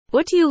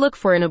What do you look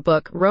for in a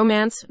book?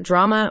 Romance,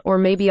 drama, or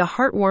maybe a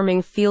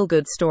heartwarming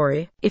feel-good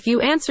story? If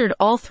you answered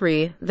all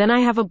three, then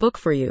I have a book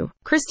for you.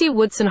 Christy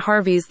Woodson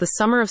Harvey's The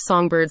Summer of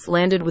Songbirds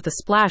landed with a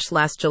splash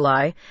last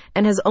July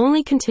and has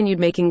only continued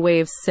making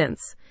waves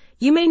since.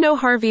 You may know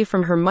Harvey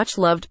from her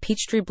much-loved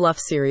Peachtree Bluff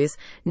series,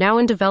 now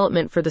in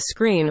development for the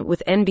screen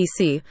with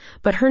NBC,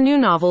 but her new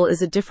novel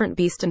is a different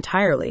beast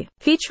entirely.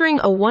 Featuring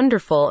a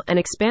wonderful and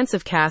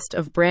expansive cast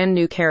of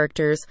brand-new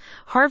characters,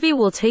 Harvey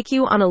will take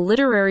you on a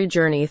literary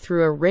journey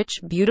through a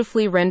rich,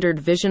 beautifully rendered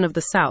vision of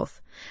the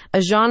South,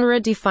 a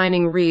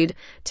genre-defining read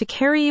to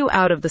carry you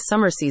out of the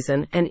summer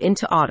season and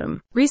into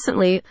autumn.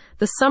 Recently,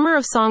 The Summer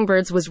of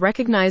Songbirds was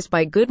recognized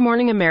by Good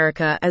Morning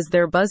America as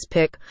their buzz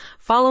pick,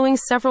 following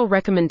several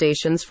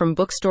recommendations from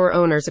bookstore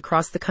owners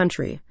across the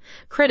country.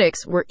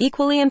 Critics were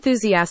equally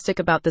enthusiastic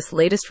about this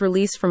latest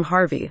release from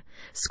Harvey,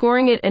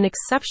 scoring it an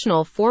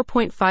exceptional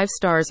 4.5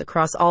 stars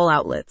across all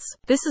outlets.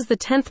 This is the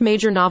 10th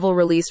major novel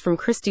release from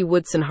Christy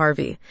Woodson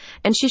Harvey,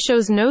 and she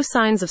shows no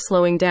signs of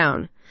slowing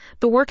down.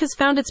 The work has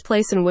found its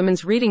place in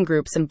women's reading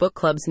groups and book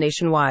clubs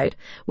nationwide,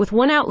 with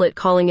one outlet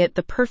calling it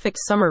the perfect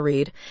summer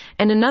read,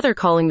 and another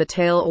calling the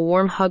tale a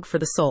warm hug for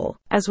the soul.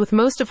 As with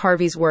most of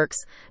Harvey's works,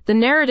 the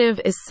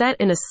narrative is set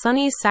in a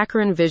sunny,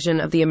 saccharine vision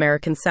of the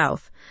American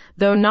South,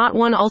 though not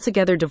one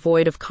altogether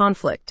devoid of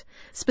conflict,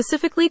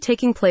 specifically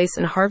taking place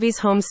in Harvey's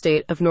home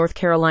state of North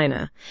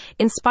Carolina.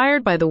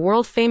 Inspired by the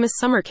world-famous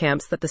summer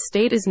camps that the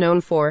state is known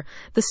for,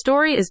 the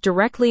story is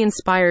directly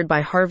inspired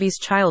by Harvey's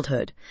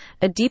childhood,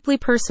 a deeply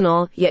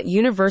personal yet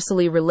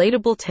universally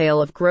relatable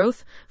tale of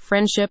growth,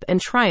 friendship,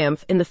 and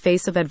triumph in the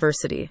face of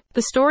adversity.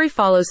 The story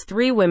follows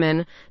three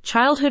women,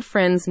 childhood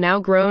friends now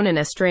grown and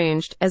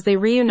estranged, as they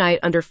reunite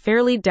under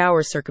fairly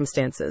dour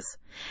circumstances.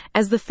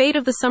 As the fate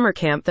of the summer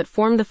camp that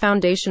formed the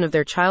foundation of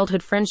their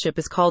childhood friendship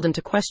is called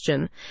into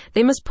question,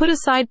 they must put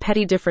aside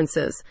petty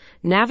differences,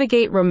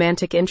 navigate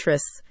romantic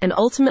interests, and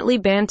ultimately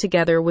band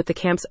together with the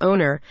camp's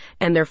owner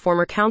and their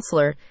former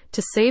counselor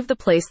to save the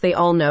place they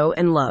all know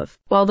and love.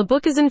 While the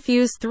book is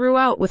infused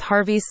throughout with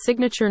Harvey's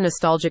signature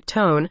nostalgic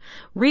tone,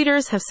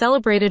 readers have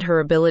celebrated her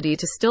ability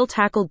to still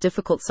tackle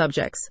difficult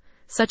subjects,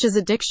 such as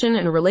addiction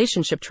and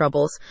relationship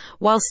troubles,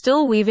 while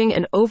still weaving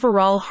an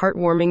overall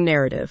heartwarming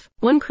narrative.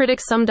 One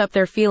critic summed up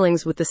their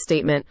feelings with the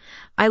statement,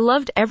 "I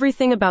loved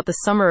everything about The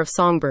Summer of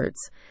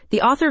Songbirds."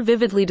 The author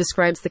vividly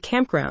describes the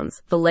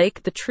campgrounds, the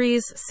lake, the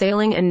trees,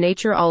 sailing, and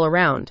nature all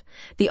around.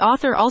 The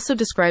author also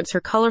describes her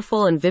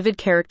colorful and vivid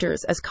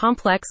characters as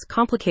complex,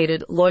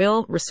 complicated,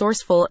 loyal,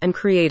 resourceful, and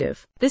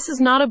creative. This is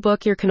not a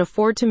book you can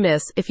afford to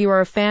miss if you are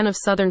a fan of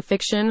Southern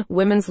fiction,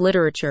 women's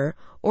literature,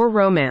 or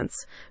romance.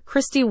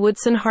 Christy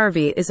Woodson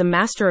Harvey is a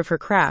master of her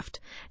craft,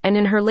 and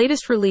in her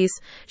latest release,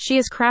 she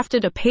has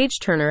crafted a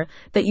page-turner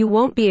that you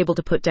won't be able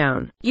to put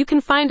down. You can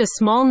find a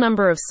small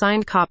number of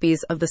signed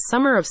copies of The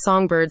Summer of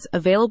Songbirds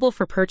available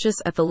for purchase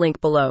at the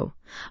link below.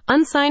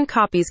 Unsigned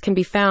copies can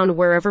be found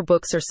wherever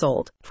books are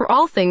sold. For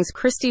all things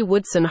Christy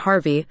Woodson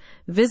Harvey,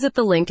 visit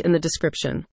the link in the description.